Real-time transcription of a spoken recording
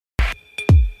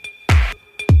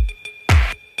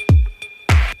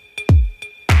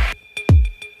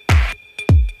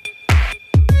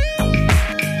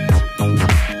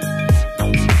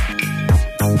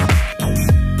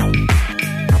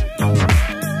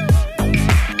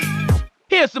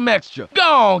Here's some extra. Go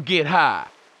on, get high.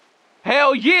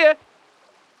 Hell yeah.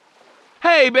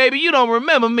 Hey, baby, you don't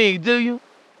remember me, do you?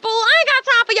 Fool, I ain't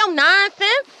got time for your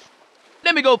nonsense.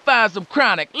 Let me go find some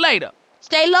chronic later.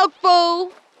 Stay low,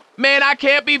 fool. Man, I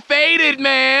can't be faded,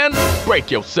 man.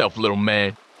 Break yourself, little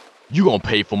man. You gonna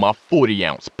pay for my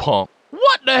 40-ounce pump.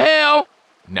 What the hell?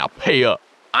 Now pay up.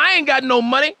 I ain't got no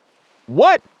money.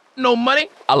 What? No money?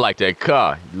 I like that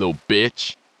car, you little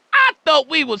bitch. I thought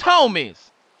we was homies.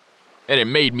 And it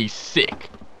made me sick.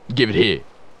 Give it here.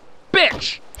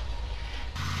 Bitch!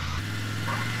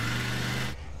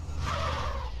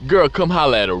 Girl, come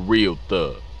holla at a real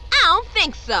thug. I don't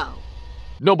think so.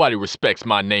 Nobody respects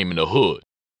my name in the hood.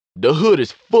 The hood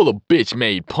is full of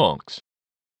bitch-made punks.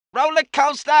 Roller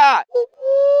coaster!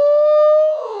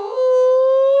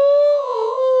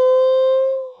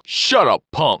 Shut up,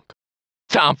 punk.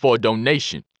 Time for a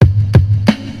donation.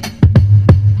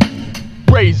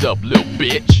 Raise up, little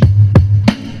bitch.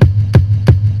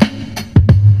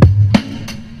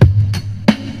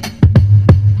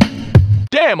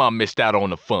 Damn, I missed out on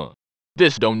the fun.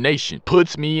 This donation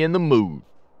puts me in the mood.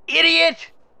 Idiot!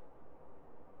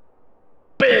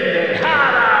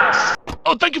 Pendejadas!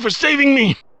 Oh, thank you for saving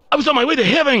me. I was on my way to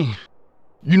heaven.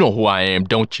 You know who I am,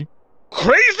 don't you?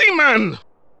 Crazy man!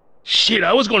 Shit,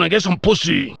 I was gonna get some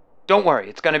pussy. Don't worry,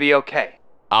 it's gonna be okay.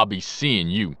 I'll be seeing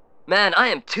you. Man, I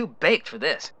am too baked for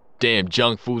this. Damn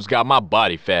junk food's got my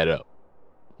body fat up.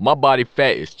 My body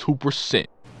fat is 2%.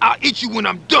 I'll eat you when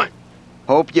I'm done.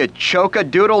 Hope you choke a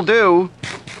doodle-doo.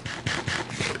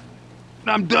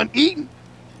 I'm done eating.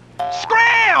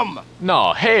 Scram!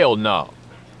 No, hell no.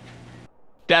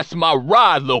 That's my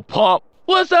ride, little pump.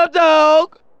 What's up,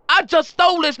 dog? I just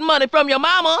stole this money from your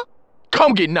mama.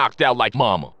 Come get knocked out like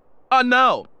mama. Oh,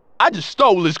 no. I just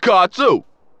stole this car, too.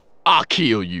 I'll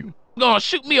kill you. Gonna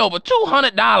shoot me over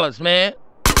 $200, man.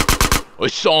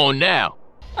 It's on now.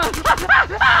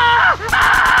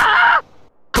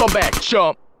 Come back,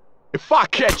 chump. If I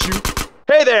catch you...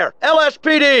 Hey there,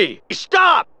 LSPD!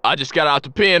 Stop! I just got out the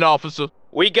pen, officer.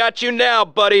 We got you now,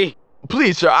 buddy.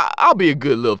 Please, sir, I'll be a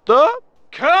good little thug.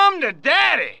 Come to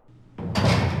daddy!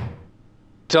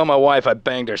 Tell my wife I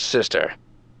banged her sister.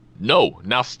 No,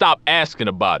 now stop asking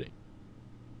about it.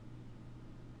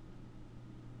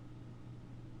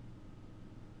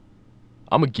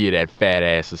 I'ma give that fat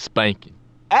ass a spanking.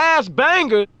 Ass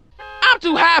banger? I'm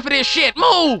too high for this shit.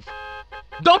 Move!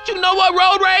 Don't you know what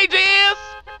road rage is?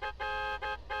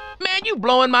 Man, you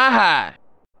blowing my high.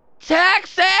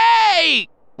 Taxi!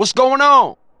 What's going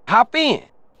on? Hop in.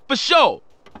 For sure.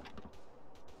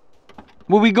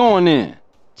 Where we going then?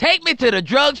 Take me to the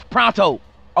drugs pronto.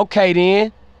 Okay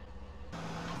then.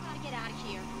 Gotta get out of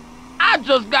here. I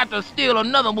just got to steal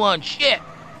another one. Shit.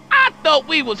 I thought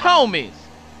we was homies.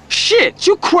 Shit,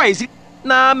 you crazy.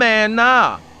 Nah, man,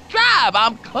 nah. Drive,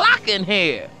 I'm clocking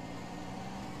here.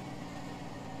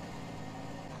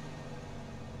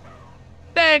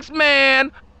 Thanks, man.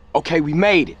 Okay, we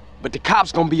made it. But the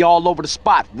cops gonna be all over the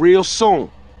spot real soon.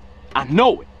 I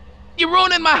know it. You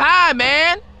ruining my high,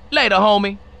 man. Later,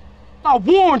 homie. I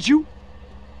warned you.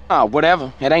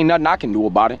 Whatever. It ain't nothing I can do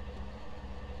about it.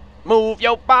 Move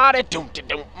your body,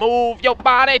 move your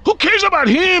body. Who cares about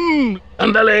him?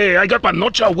 Andale, I got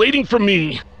Panocha waiting for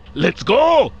me. Let's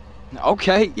go.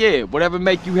 Okay, yeah, whatever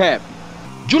make you happy.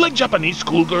 Do you like Japanese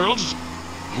schoolgirls?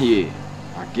 Yeah,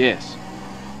 I guess.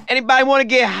 Anybody want to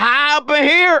get high up in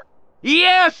here?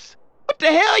 Yes. What the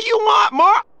hell you want,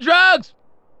 Mark? Drugs.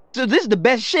 So this is the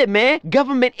best shit, man.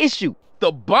 Government issue.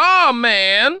 The bomb,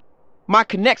 man. My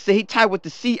connect said he tied with the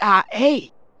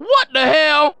CIA. What the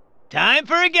hell? Time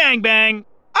for a gangbang.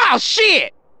 Oh,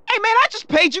 shit. Hey, man, I just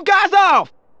paid you guys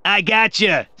off. I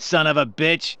gotcha, son of a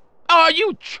bitch. Are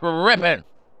you tripping?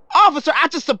 Officer, I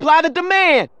just supplied the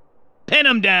demand. Pin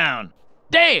him down.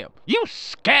 Damn, you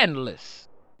scandalous.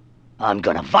 I'm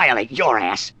gonna violate your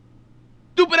ass.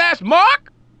 Stupid ass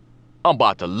Mark. I'm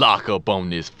about to lock up on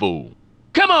this fool.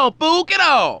 Come on, fool, get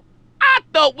on. I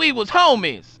thought we was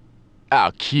homies.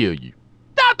 I'll kill you.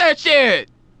 Stop that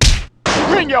shit.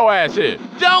 Bring your ass here.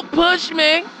 Don't push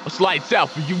me. It's lights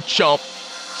out for you, chump.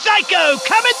 Psycho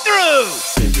coming through.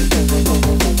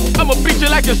 I'ma beat you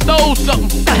like you stole something.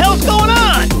 What the hell's going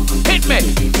on? Hit me.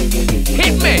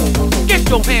 Hit me. Get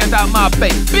your hands out my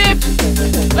face, bitch.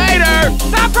 Later.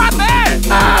 Stop right there.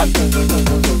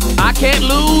 I can't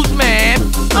lose, man.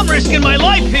 I'm risking my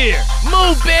life here.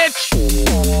 Move, bitch.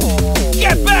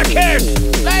 Get back here.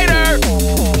 Later.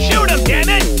 Shoot him, damn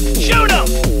it. Shoot him.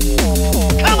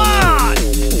 Come on.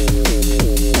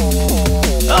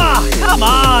 Oh, come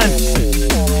on.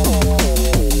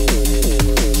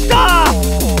 Stop.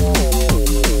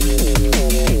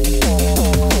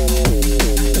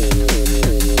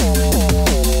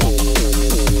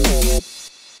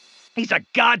 He's a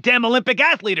goddamn Olympic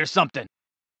athlete or something.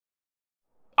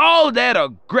 All that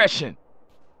aggression.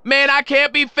 Man, I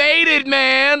can't be faded,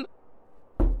 man.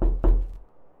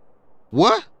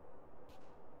 What?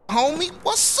 Homie,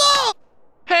 what's up?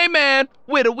 Hey, man,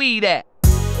 where the weed at?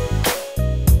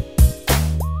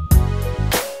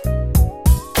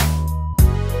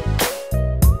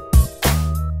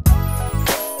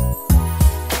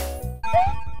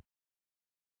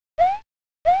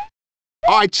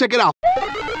 All right, check it out.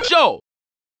 Sure.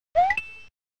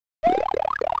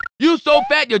 You so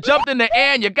fat you jumped in the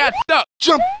air and you got stuck.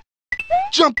 Jump,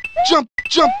 jump, jump,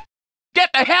 jump, Get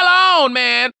the hell on,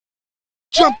 man.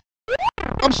 jump.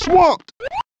 I'm swamped.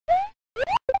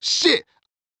 Shit.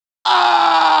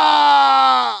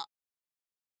 Ah!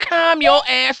 Calm your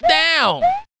ass down.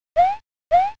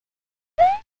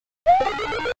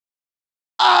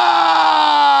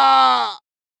 Ah!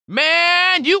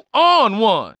 Man, you on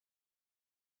one.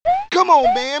 Come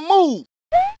on, man, move.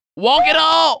 Walk it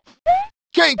off.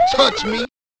 Can't touch me.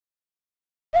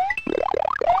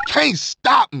 Can't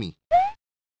stop me.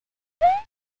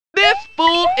 This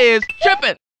fool is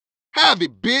tripping. Have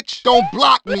it, bitch. Don't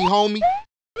block me, homie.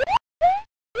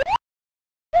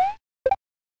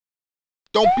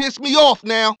 Don't piss me off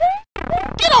now.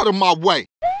 Get out of my way.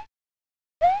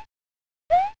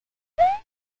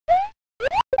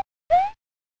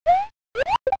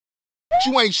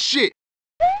 You ain't shit.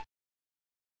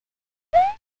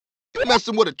 You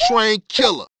messing with a trained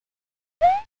killer.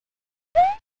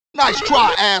 Nice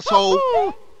try, asshole.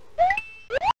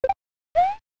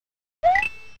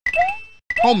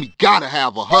 Homie gotta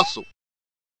have a hustle.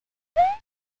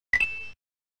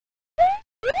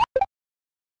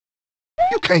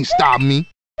 You can't stop me.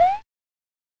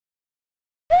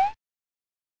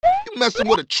 You messing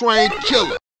with a trained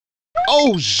killer.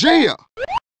 Oh, yeah.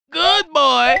 Good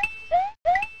boy.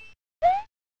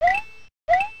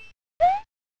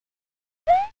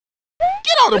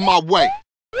 Get out of my way.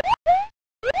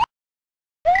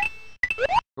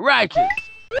 Righteous.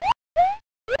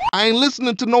 I ain't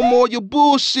listening to no more of your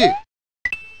bullshit.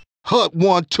 Hut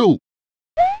 1, 2.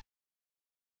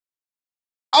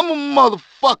 I'm a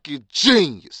motherfucking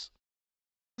genius.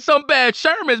 Some bad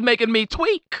Sherman's making me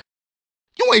tweak.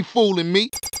 You ain't fooling me.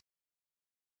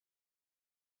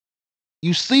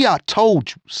 You see, I told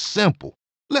you. Simple.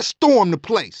 Let's storm the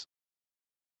place.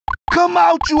 Come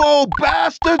out, you old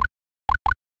bastard.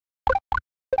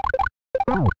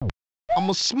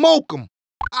 I'ma smoke him.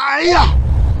 Aya!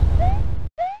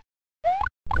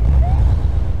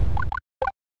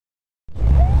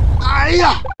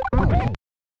 Aya!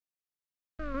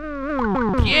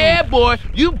 Yeah, boy,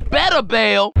 you better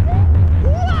bail.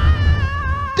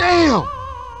 Damn!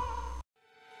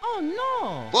 Oh,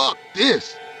 no. Fuck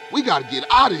this. We gotta get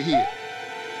out of here.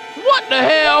 What the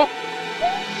hell?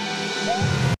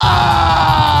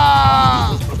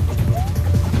 Ah!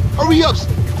 Hurry up.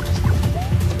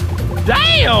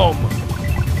 Damn!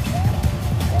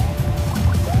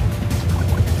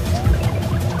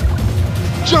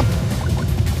 Jump!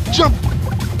 Jump!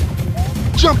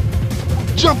 Jump!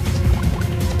 Jump!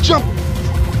 Jump!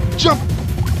 Jump!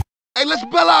 Hey, let's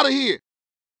bail out of here.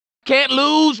 Can't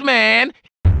lose, man.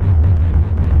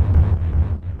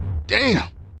 Damn,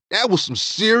 that was some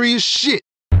serious shit.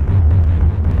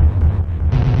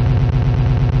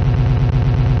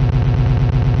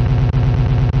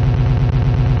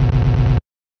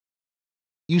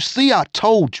 You see, I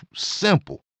told you.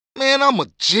 Simple. Man, I'm a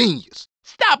genius.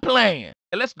 Stop playing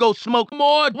and let's go smoke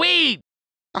more weed.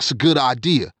 That's a good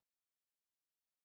idea.